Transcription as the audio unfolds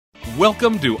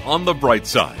Welcome to On the Bright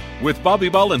Side with Bobby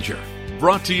Bollinger,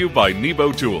 brought to you by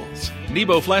Nebo Tools.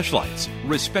 Nebo flashlights,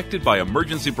 respected by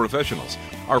emergency professionals,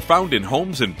 are found in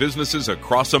homes and businesses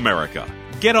across America.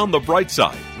 Get on the bright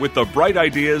side with the bright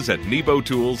ideas at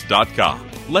nebotools.com.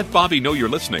 Let Bobby know you're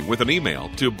listening with an email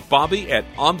to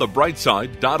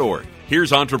bobby@onthebrightside.org.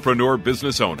 Here's entrepreneur,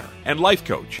 business owner, and life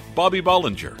coach Bobby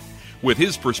Bollinger with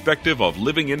his perspective of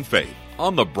living in faith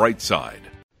on the bright side.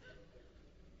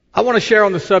 I want to share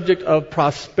on the subject of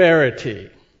prosperity.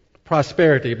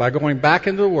 Prosperity by going back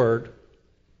into the Word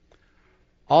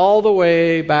all the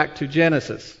way back to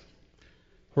Genesis,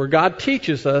 where God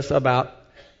teaches us about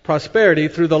prosperity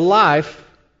through the life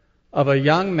of a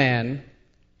young man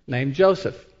named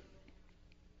Joseph.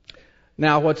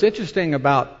 Now, what's interesting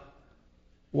about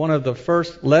one of the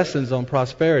first lessons on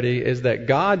prosperity is that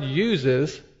God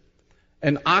uses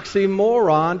an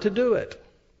oxymoron to do it.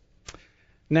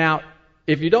 Now,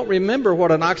 if you don't remember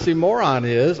what an oxymoron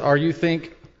is, or you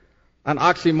think an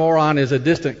oxymoron is a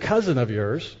distant cousin of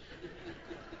yours,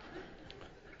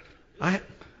 I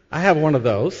have one of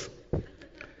those.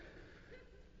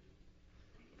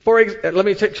 Let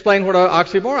me explain what an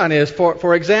oxymoron is.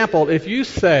 For example, if you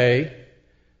say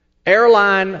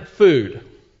airline food,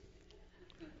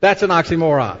 that's an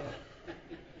oxymoron.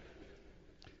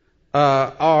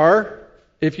 Or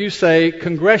if you say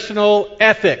congressional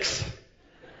ethics,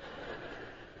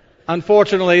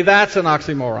 unfortunately, that's an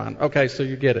oxymoron. Okay, so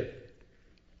you get it.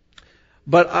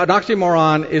 But an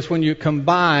oxymoron is when you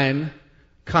combine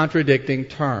contradicting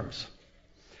terms.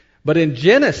 But in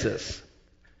Genesis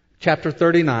chapter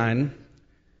 39,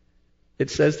 it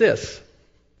says this: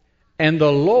 "And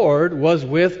the Lord was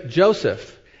with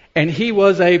Joseph, and he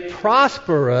was a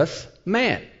prosperous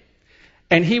man,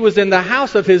 and he was in the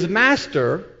house of his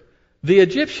master, the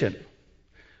Egyptian."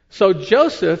 So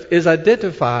Joseph is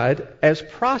identified as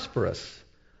prosperous.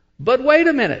 But wait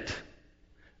a minute.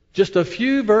 Just a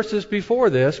few verses before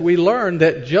this, we learned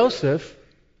that Joseph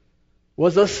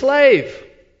was a slave,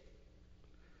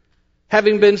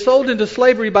 having been sold into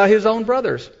slavery by his own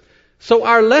brothers. So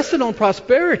our lesson on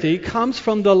prosperity comes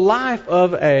from the life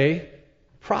of a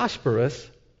prosperous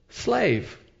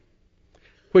slave,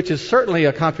 which is certainly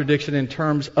a contradiction in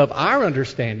terms of our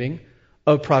understanding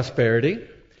of prosperity.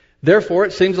 Therefore,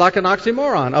 it seems like an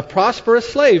oxymoron, a prosperous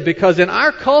slave, because in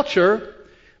our culture,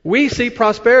 we see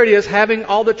prosperity as having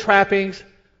all the trappings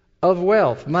of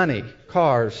wealth, money,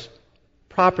 cars,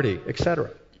 property,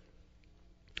 etc.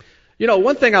 You know,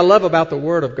 one thing I love about the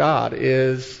Word of God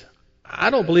is I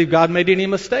don't believe God made any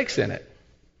mistakes in it.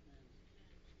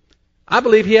 I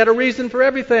believe He had a reason for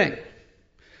everything.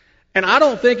 And I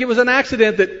don't think it was an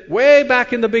accident that way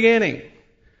back in the beginning,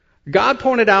 God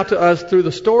pointed out to us through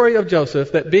the story of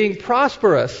Joseph that being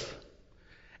prosperous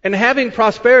and having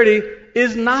prosperity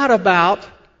is not about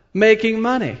making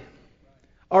money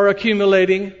or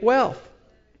accumulating wealth.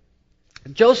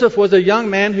 Joseph was a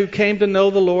young man who came to know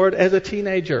the Lord as a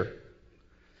teenager.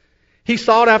 He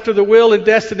sought after the will and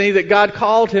destiny that God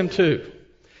called him to.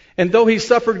 And though he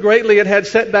suffered greatly and had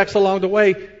setbacks along the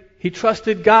way, he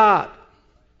trusted God.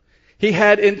 He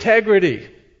had integrity.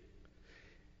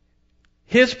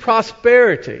 His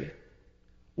prosperity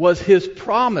was his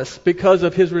promise because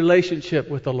of his relationship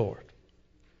with the Lord.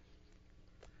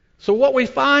 So what we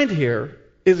find here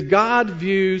is God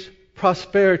views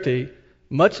prosperity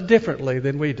much differently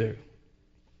than we do.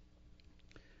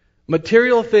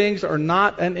 Material things are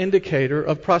not an indicator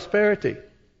of prosperity.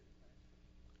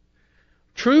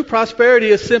 True prosperity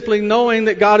is simply knowing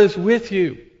that God is with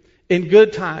you in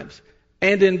good times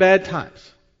and in bad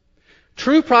times.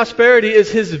 True prosperity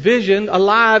is His vision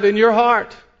alive in your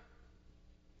heart.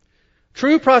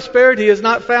 True prosperity is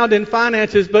not found in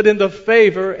finances, but in the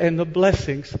favor and the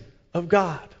blessings of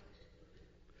God,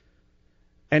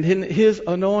 and in His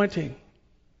anointing,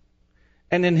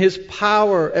 and in His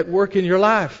power at work in your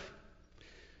life.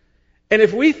 And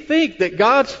if we think that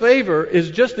God's favor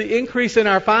is just the increase in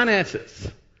our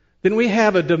finances, then we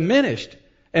have a diminished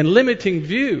and limiting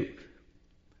view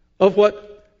of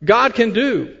what God can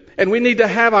do. And we need to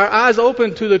have our eyes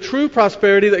open to the true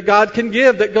prosperity that God can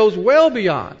give that goes well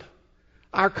beyond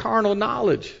our carnal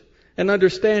knowledge and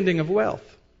understanding of wealth.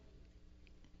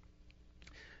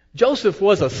 Joseph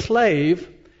was a slave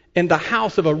in the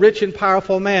house of a rich and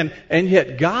powerful man, and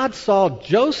yet God saw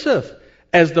Joseph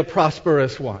as the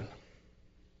prosperous one.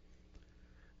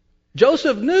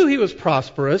 Joseph knew he was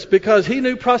prosperous because he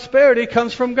knew prosperity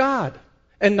comes from God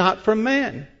and not from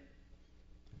man.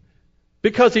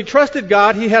 Because he trusted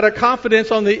God, he had a confidence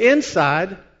on the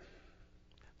inside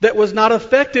that was not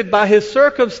affected by his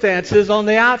circumstances on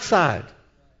the outside.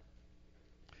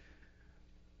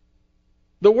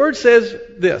 The word says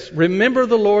this, remember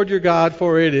the Lord your God,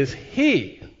 for it is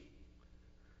He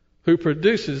who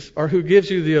produces or who gives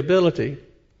you the ability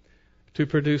to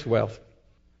produce wealth.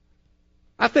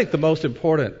 I think the most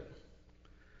important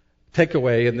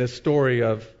takeaway in this story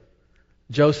of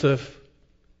Joseph,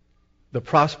 the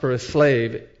prosperous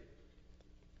slave,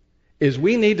 is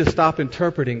we need to stop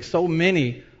interpreting so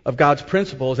many of God's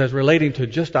principles as relating to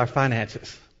just our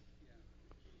finances.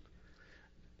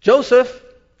 Joseph,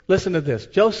 listen to this,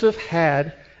 Joseph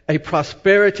had a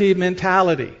prosperity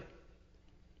mentality.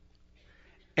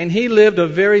 And he lived a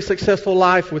very successful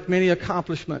life with many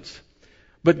accomplishments.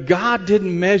 But God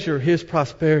didn't measure his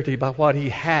prosperity by what he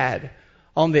had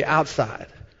on the outside,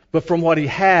 but from what he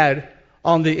had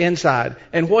on the inside.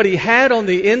 And what he had on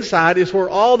the inside is where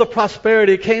all the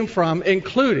prosperity came from,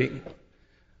 including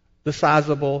the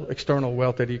sizable external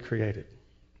wealth that he created.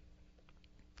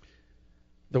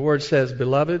 The word says,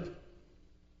 beloved,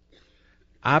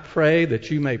 I pray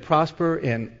that you may prosper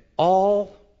in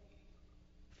all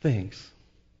things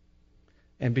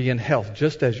and be in health,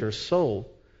 just as your soul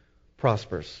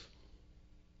prospers.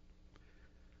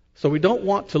 So we don't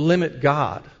want to limit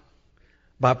God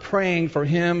by praying for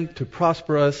Him to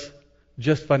prosper us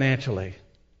just financially.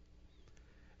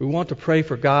 We want to pray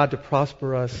for God to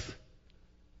prosper us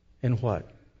in what?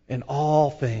 In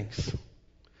all things.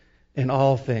 In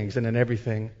all things and in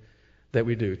everything that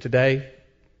we do. Today,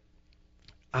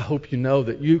 I hope you know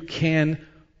that you can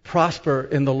prosper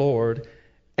in the Lord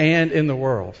and in the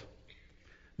world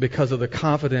because of the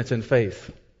confidence and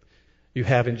faith you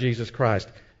have in Jesus Christ.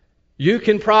 You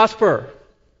can prosper,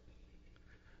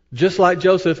 just like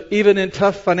Joseph, even in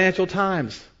tough financial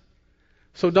times.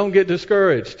 So don't get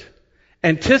discouraged.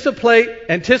 Anticipate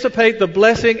the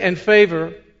blessing and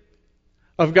favor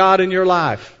of God in your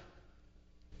life.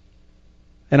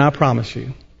 And I promise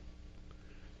you,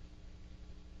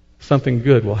 something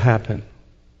good will happen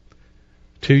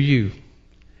to you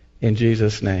in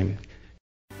Jesus' name.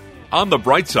 On the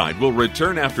Bright Side will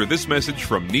return after this message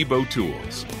from Nebo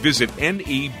Tools. Visit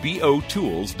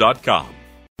nebotools.com.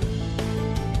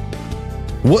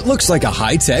 What looks like a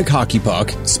high-tech hockey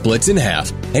puck splits in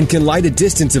half and can light a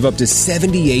distance of up to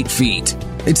 78 feet.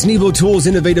 It's Nebo Tools'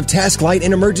 innovative task light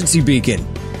and emergency beacon.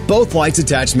 Both lights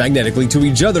attach magnetically to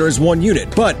each other as one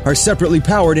unit, but are separately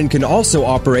powered and can also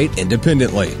operate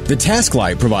independently. The task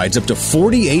light provides up to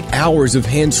 48 hours of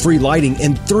hands-free lighting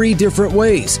in 3 different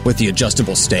ways, with the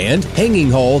adjustable stand, hanging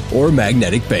hole, or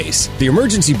magnetic base. The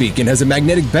emergency beacon has a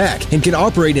magnetic back and can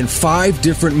operate in 5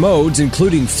 different modes,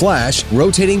 including flash,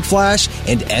 rotating flash,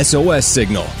 and SOS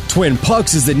signal. Twin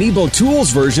Pucks is the Nebo Tools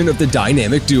version of the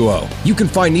Dynamic Duo. You can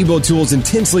find Nebo Tools'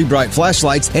 intensely bright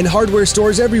flashlights and hardware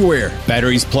stores everywhere,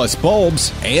 batteries plus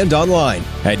bulbs, and online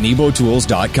at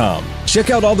nebotools.com. Check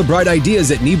out all the bright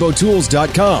ideas at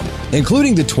nebotools.com,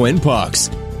 including the Twin Pucks.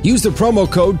 Use the promo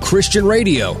code Christian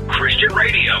Radio,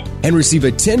 and receive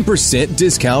a 10%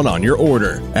 discount on your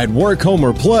order at work, home,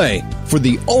 or play for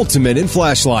the ultimate in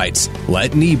flashlights.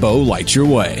 Let Nebo light your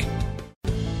way.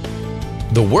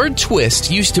 The word twist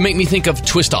used to make me think of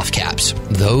twist-off caps.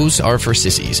 Those are for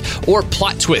sissies. Or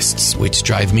plot twists, which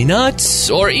drive me nuts.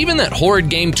 Or even that horrid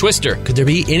game Twister. Could there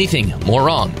be anything more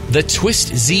wrong? The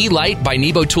Twist Z light by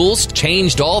Nebo Tools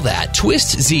changed all that.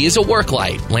 Twist Z is a work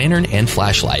light, lantern, and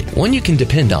flashlight. One you can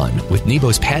depend on. With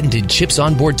Nebo's patented chips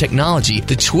onboard technology,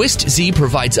 the Twist Z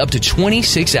provides up to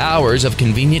 26 hours of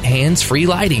convenient hands-free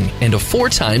lighting and a 4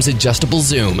 times adjustable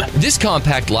zoom. This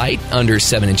compact light, under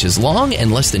 7 inches long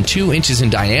and less than 2 inches in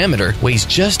diameter, weighs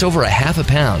just over a half a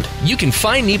pound. You can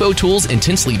find Nebo Tools'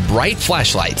 intensely bright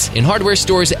flashlights in hardware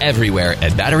stores everywhere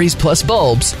at Batteries Plus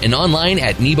Bulbs and online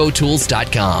at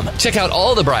nebotools.com. Check out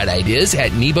all the bright ideas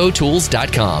at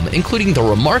nebotools.com, including the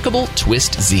remarkable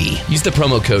Twist Z. Use the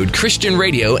promo code Christian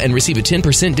Radio and receive a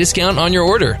 10% discount on your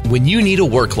order. When you need a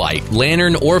work light,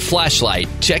 lantern, or flashlight,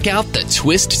 check out the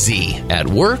Twist Z at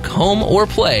work, home, or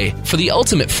play for the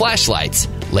ultimate flashlights.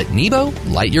 Let Nebo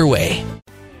light your way.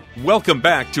 Welcome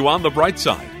back to On the Bright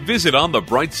Side. Visit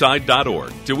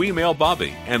onthebrightside.org to email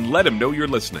Bobby and let him know you're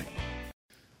listening.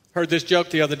 Heard this joke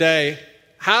the other day.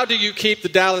 How do you keep the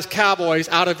Dallas Cowboys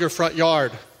out of your front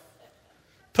yard?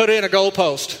 Put in a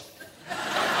goalpost.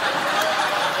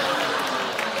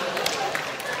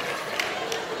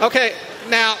 Okay,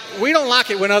 now, we don't like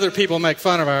it when other people make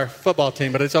fun of our football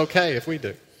team, but it's okay if we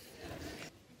do.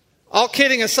 All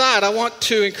kidding aside, I want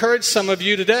to encourage some of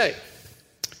you today.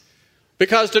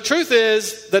 Because the truth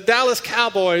is, the Dallas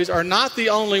Cowboys are not the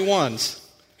only ones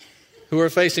who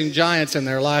are facing giants in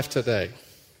their life today.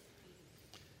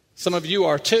 Some of you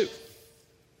are too.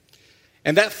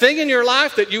 And that thing in your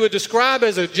life that you would describe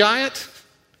as a giant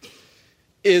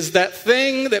is that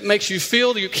thing that makes you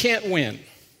feel you can't win,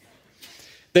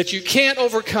 that you can't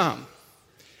overcome,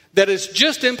 that is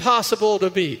just impossible to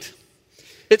beat.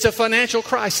 It's a financial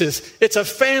crisis. It's a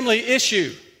family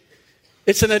issue.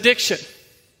 It's an addiction.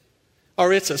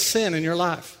 Or it's a sin in your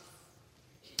life.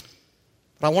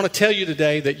 But I want to tell you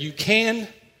today that you can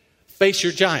face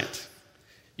your giant.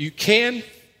 You can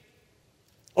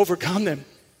overcome them.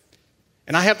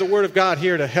 And I have the Word of God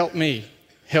here to help me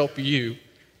help you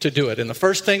to do it. And the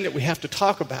first thing that we have to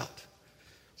talk about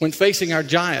when facing our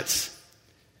giants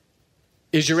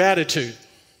is your attitude.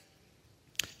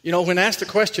 You know, when asked a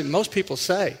question, most people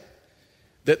say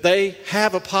that they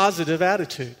have a positive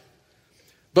attitude.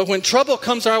 But when trouble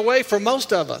comes our way, for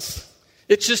most of us,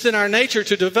 it's just in our nature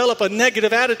to develop a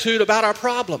negative attitude about our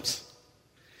problems.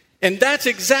 And that's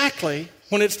exactly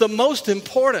when it's the most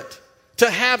important to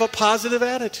have a positive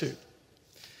attitude.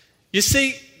 You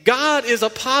see, God is a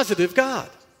positive God.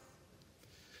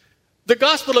 The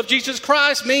gospel of Jesus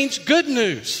Christ means good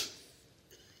news.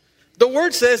 The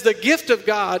word says the gift of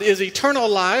God is eternal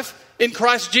life in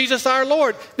Christ Jesus our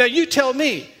Lord. Now you tell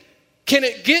me, can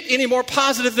it get any more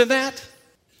positive than that?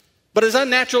 But as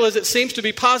unnatural as it seems to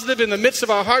be positive in the midst of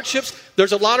our hardships,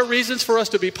 there's a lot of reasons for us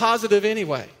to be positive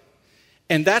anyway.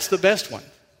 And that's the best one.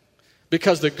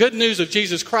 Because the good news of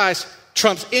Jesus Christ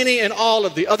trumps any and all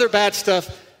of the other bad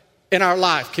stuff in our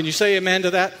life. Can you say amen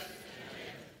to that?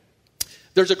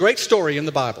 There's a great story in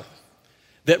the Bible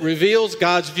that reveals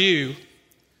God's view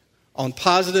on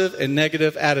positive and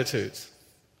negative attitudes.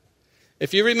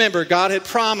 If you remember, God had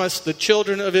promised the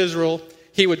children of Israel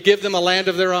He would give them a land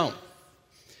of their own.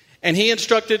 And He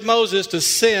instructed Moses to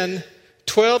send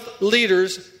 12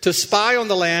 leaders to spy on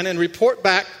the land and report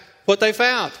back what they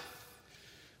found.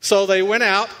 So they went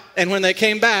out, and when they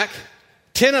came back,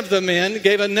 10 of the men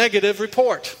gave a negative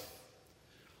report.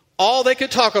 All they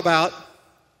could talk about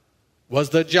was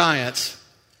the giants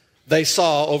they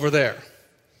saw over there.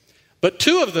 But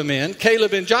 2 of the men,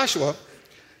 Caleb and Joshua,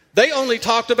 they only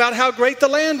talked about how great the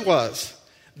land was.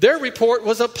 Their report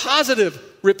was a positive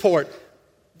report.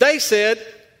 They said,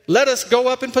 "Let us go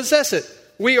up and possess it.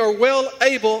 We are well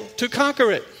able to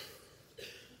conquer it."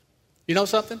 You know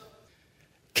something?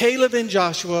 Caleb and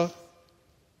Joshua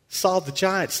saw the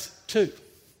giants too.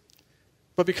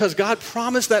 But because God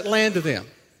promised that land to them,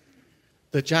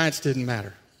 the giants didn't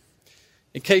matter.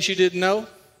 In case you didn't know,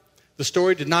 the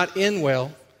story did not end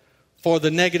well for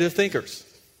the negative thinkers.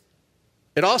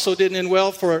 It also didn't end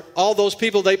well for all those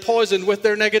people they poisoned with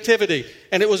their negativity.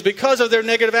 And it was because of their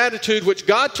negative attitude, which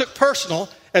God took personal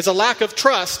as a lack of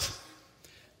trust,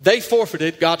 they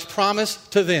forfeited God's promise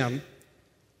to them,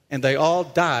 and they all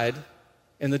died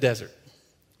in the desert.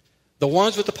 The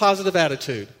ones with the positive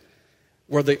attitude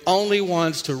were the only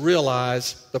ones to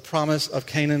realize the promise of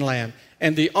Canaan land.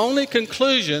 And the only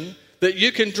conclusion that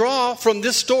you can draw from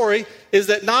this story is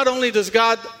that not only does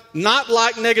God not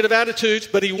like negative attitudes,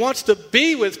 but He wants to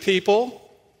be with people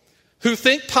who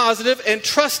think positive and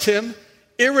trust Him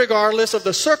irregardless of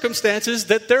the circumstances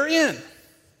that they're in.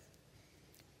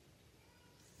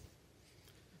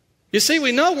 You see,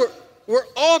 we know we're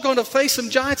all going to face some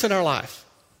giants in our life.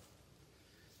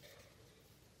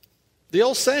 The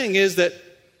old saying is that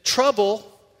trouble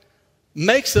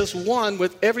makes us one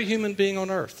with every human being on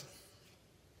earth.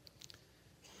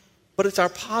 But it's our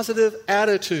positive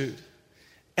attitude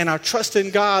and our trust in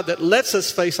God that lets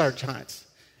us face our giants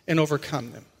and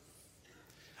overcome them.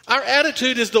 Our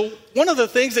attitude is one of the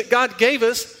things that God gave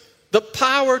us the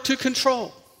power to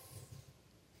control.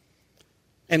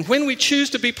 And when we choose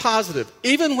to be positive,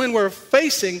 even when we're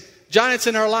facing giants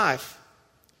in our life,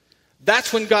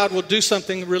 that's when God will do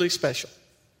something really special.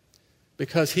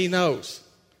 Because He knows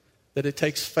that it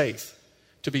takes faith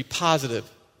to be positive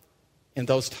in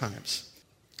those times.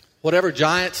 Whatever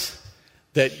giants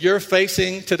that you're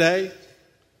facing today,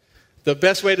 the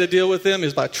best way to deal with them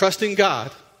is by trusting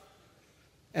God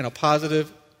and a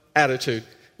positive attitude.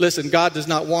 Listen, God does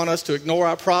not want us to ignore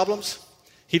our problems.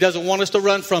 He doesn't want us to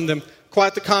run from them.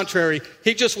 Quite the contrary.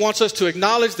 He just wants us to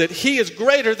acknowledge that He is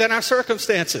greater than our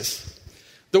circumstances.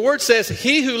 The Word says,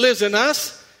 "He who lives in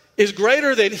us is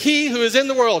greater than he who is in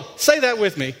the world." Say that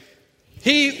with me.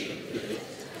 He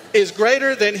is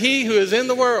greater than he who is in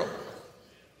the world.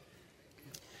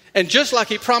 And just like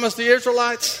He promised the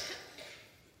Israelites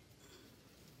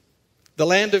the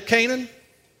land of Canaan,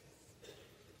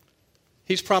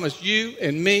 He's promised you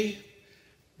and me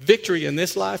victory in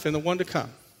this life and the one to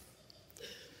come.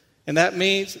 And that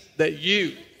means that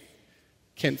you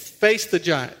can face the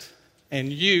giant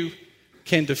and you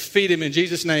can defeat him in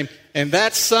Jesus' name. And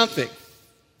that's something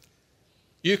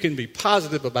you can be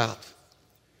positive about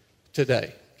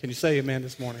today. Can you say amen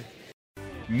this morning?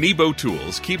 Nebo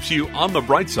Tools keeps you on the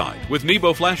bright side with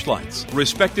Nebo flashlights,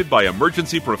 respected by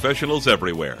emergency professionals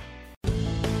everywhere.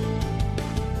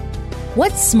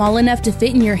 What's small enough to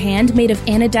fit in your hand, made of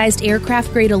anodized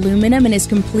aircraft-grade aluminum and is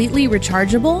completely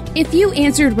rechargeable? If you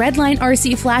answered Redline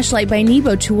RC Flashlight by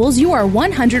Nebo Tools, you are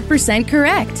 100%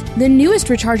 correct. The newest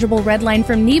rechargeable Redline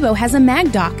from Nebo has a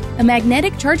MagDock, a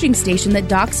magnetic charging station that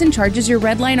docks and charges your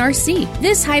Redline RC.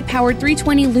 This high-powered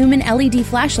 320 lumen LED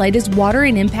flashlight is water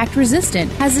and impact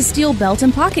resistant, has a steel belt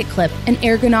and pocket clip, an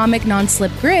ergonomic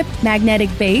non-slip grip, magnetic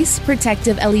base,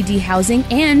 protective LED housing,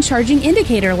 and charging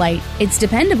indicator light. It's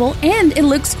dependable and it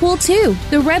looks cool too.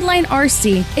 The Redline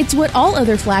RC, it's what all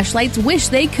other flashlights wish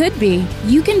they could be.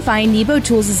 You can find Nebo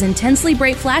Tools' intensely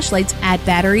bright flashlights at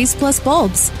Batteries Plus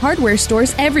Bulbs, hardware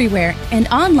stores everywhere, and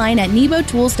online at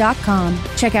nebotools.com.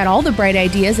 Check out all the bright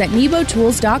ideas at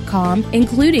nebotools.com,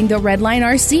 including the Redline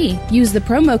RC. Use the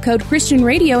promo code Christian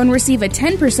Radio and receive a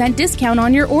 10% discount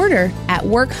on your order. At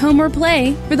work, home, or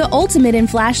play, for the ultimate in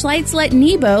flashlights, let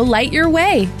Nebo light your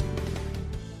way.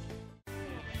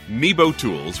 Nebo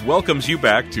Tools welcomes you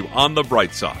back to On the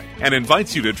Bright Side and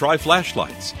invites you to try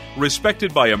flashlights,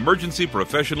 respected by emergency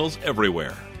professionals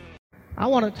everywhere. I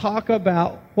want to talk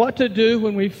about what to do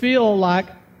when we feel like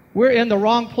we're in the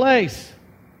wrong place.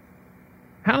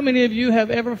 How many of you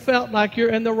have ever felt like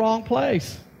you're in the wrong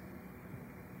place?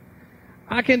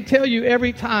 I can tell you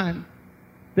every time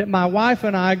that my wife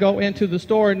and I go into the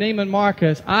store in Neiman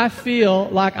Marcus, I feel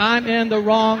like I'm in the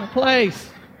wrong place.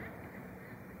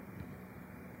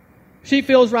 She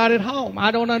feels right at home. I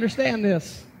don't understand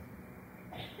this.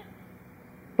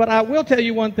 But I will tell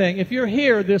you one thing. If you're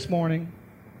here this morning,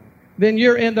 then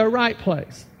you're in the right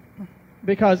place.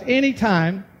 Because any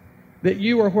time that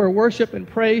you are where worship and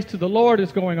praise to the Lord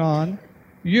is going on,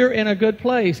 you're in a good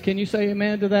place. Can you say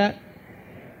amen to that?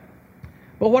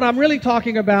 But what I'm really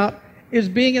talking about is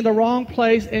being in the wrong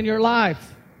place in your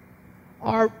life,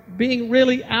 or being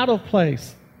really out of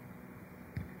place.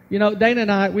 You know, Dana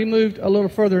and I, we moved a little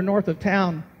further north of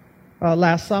town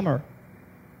last summer.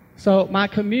 So my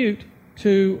commute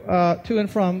to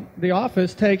and from the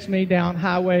office takes me down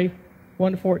Highway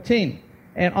 114.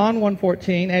 And on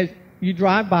 114, as you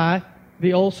drive by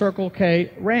the old Circle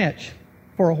K ranch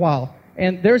for a while.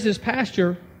 And there's this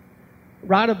pasture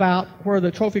right about where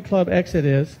the Trophy Club exit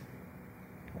is,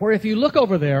 where if you look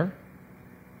over there,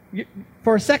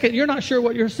 for a second, you're not sure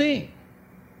what you're seeing.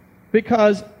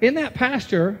 Because in that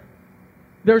pasture,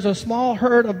 there's a small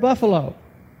herd of buffalo.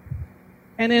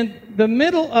 And in the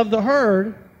middle of the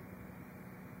herd,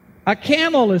 a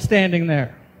camel is standing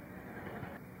there.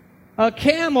 A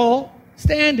camel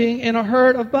standing in a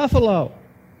herd of buffalo.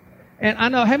 And I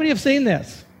know, how many have seen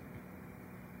this?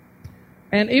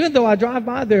 And even though I drive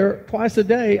by there twice a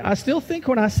day, I still think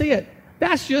when I see it,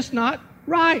 that's just not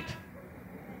right.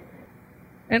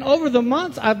 And over the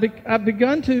months, I've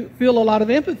begun to feel a lot of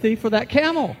empathy for that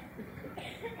camel.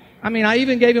 I mean, I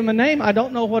even gave him a name. I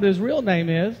don't know what his real name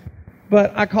is,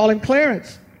 but I call him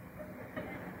Clarence.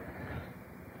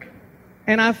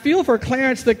 And I feel for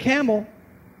Clarence the camel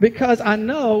because I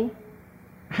know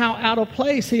how out of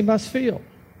place he must feel.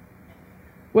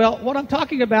 Well, what I'm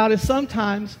talking about is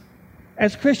sometimes,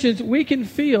 as Christians, we can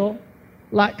feel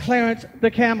like Clarence the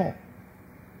camel.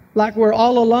 Like we're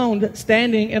all alone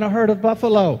standing in a herd of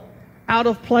buffalo, out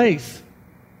of place,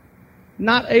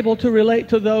 not able to relate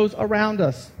to those around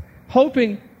us,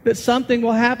 hoping that something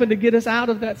will happen to get us out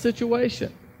of that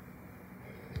situation.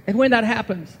 And when that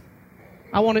happens,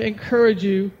 I want to encourage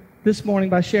you this morning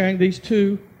by sharing these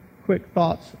two quick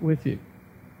thoughts with you.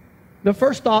 The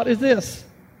first thought is this: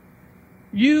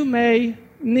 you may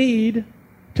need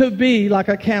to be like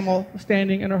a camel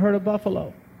standing in a herd of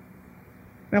buffalo.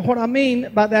 Now, what I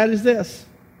mean by that is this: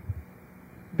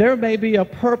 there may be a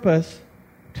purpose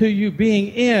to you being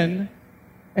in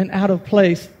an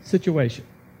out-of-place situation.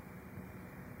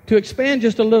 To expand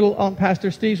just a little on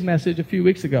Pastor Steve's message a few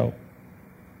weeks ago,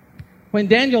 when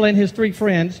Daniel and his three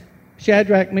friends,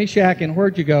 Shadrach, Meshach, and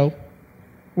where'd you go,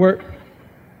 were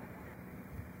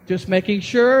just making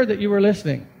sure that you were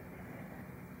listening.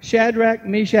 Shadrach,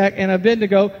 Meshach, and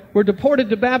Abednego were deported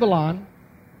to Babylon.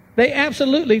 They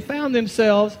absolutely found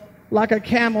themselves like a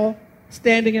camel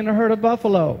standing in a herd of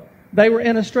buffalo. They were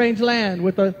in a strange land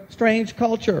with a strange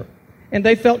culture, and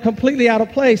they felt completely out of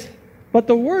place. But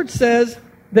the Word says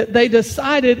that they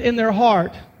decided in their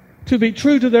heart to be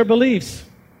true to their beliefs.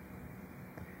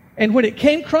 And when it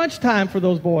came crunch time for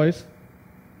those boys,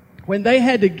 when they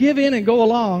had to give in and go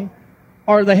along,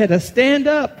 or they had to stand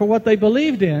up for what they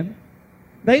believed in,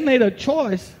 they made a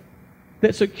choice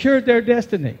that secured their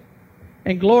destiny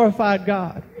and glorified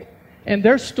God. And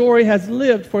their story has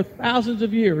lived for thousands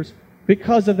of years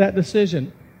because of that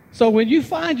decision. So when you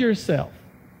find yourself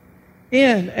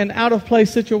in an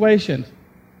out-of-place situation,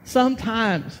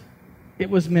 sometimes it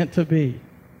was meant to be.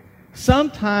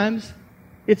 Sometimes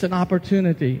it's an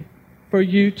opportunity for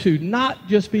you to not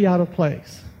just be out of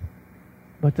place,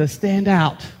 but to stand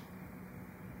out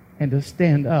and to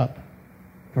stand up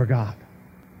for God.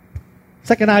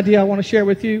 Second idea I want to share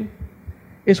with you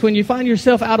is when you find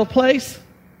yourself out of place,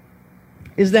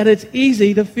 is that it's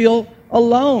easy to feel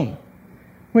alone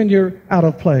when you're out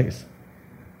of place.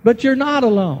 But you're not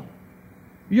alone.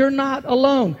 You're not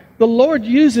alone. The Lord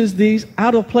uses these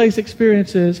out-of-place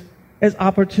experiences as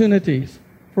opportunities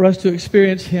for us to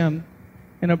experience Him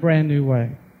in a brand new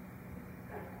way.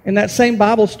 In that same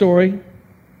Bible story,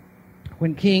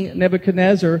 when King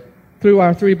Nebuchadnezzar threw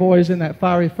our 3 boys in that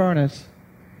fiery furnace,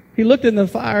 he looked in the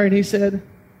fire and he said,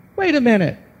 "Wait a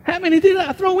minute, how many did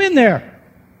I throw in there?"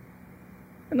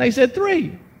 And they said,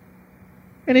 3.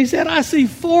 And he said, "I see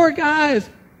 4 guys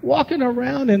walking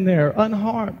around in there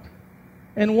unharmed.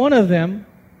 And one of them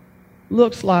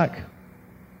looks like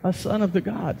a son of the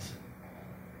gods."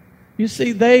 You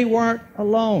see, they weren't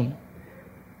alone.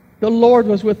 The Lord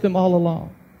was with them all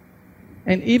along.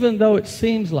 And even though it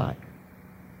seems like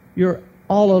you're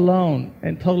all alone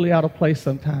and totally out of place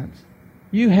sometimes,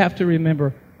 you have to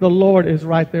remember the Lord is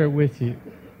right there with you,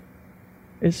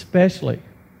 especially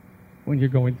when you're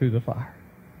going through the fire.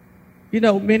 You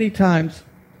know, many times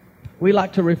we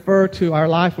like to refer to our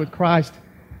life with Christ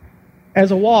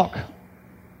as a walk.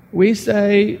 We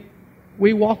say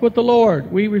we walk with the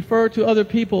Lord. We refer to other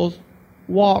people's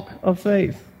walk of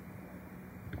faith.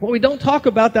 What we don't talk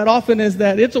about that often is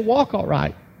that it's a walk, all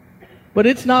right, but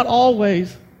it's not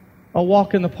always a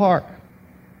walk in the park.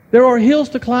 There are hills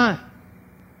to climb.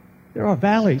 There are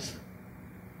valleys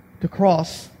to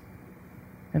cross.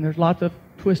 And there's lots of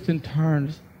twists and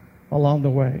turns along the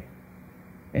way.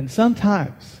 And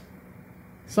sometimes,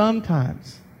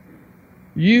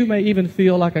 you may even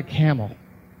feel like a camel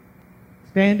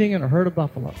standing in a herd of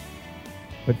buffalo.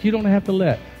 But you don't have to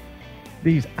let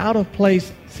these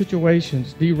out-of-place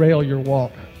situations derail your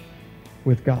walk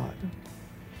with God.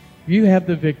 You have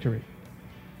the victory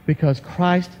because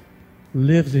Christ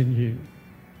lives in you.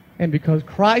 And because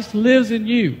Christ lives in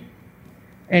you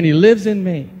and He lives in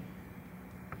me,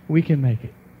 we can make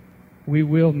it. We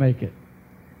will make it.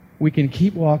 We can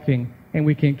keep walking and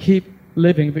we can keep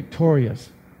living victorious,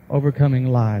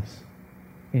 overcoming lives.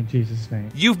 In Jesus' name.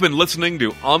 You've been listening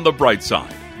to On the Bright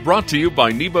Side, brought to you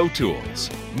by Nebo Tools.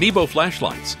 Nebo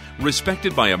flashlights,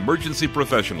 respected by emergency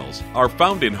professionals, are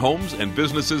found in homes and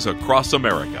businesses across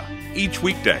America. Each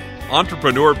weekday,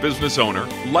 entrepreneur, business owner,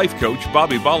 life coach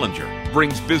Bobby Bollinger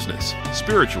brings business,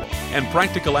 spiritual, and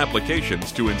practical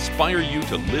applications to inspire you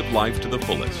to live life to the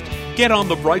fullest. Get on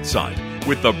the bright side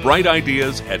with the bright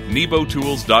ideas at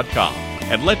nebotools.com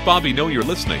and let Bobby know you're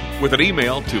listening with an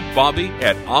email to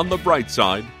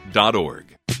bobby@onthebrightside.org.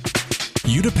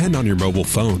 You depend on your mobile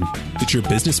phone. It's your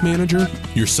business manager,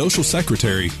 your social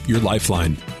secretary, your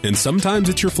lifeline, and sometimes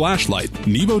it's your flashlight.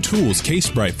 Nebo Tools Case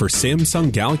Bright for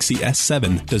Samsung Galaxy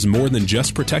S7 does more than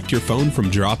just protect your phone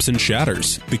from drops and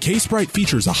shatters. The Case Bright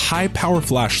features a high-power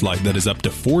flashlight that is up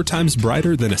to 4 times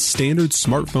brighter than a standard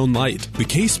smartphone light. The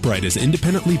Case Bright is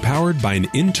independently powered by an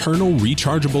internal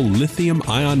rechargeable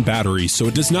lithium-ion battery, so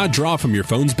it does not draw from your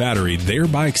phone's battery,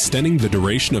 thereby extending the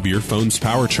duration of your phone's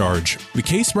power charge. The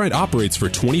Case Bright operates for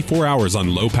 24 hours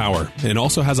on low power and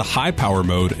also has a high power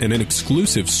mode and an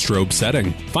exclusive strobe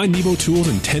setting. Find Nebo Tools'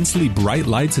 intensely bright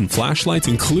lights and flashlights,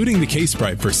 including the Case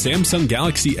Bright for Samsung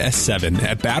Galaxy S7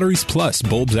 at Batteries Plus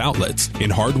Bulbs outlets, in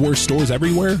hardware stores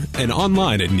everywhere, and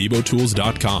online at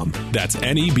nebotools.com. That's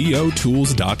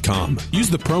nebotools.com. Use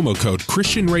the promo code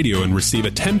Christian Radio and receive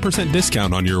a 10%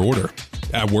 discount on your order.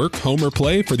 At work, home, or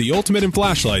play, for the ultimate in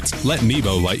flashlights, let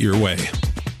Nebo light your way.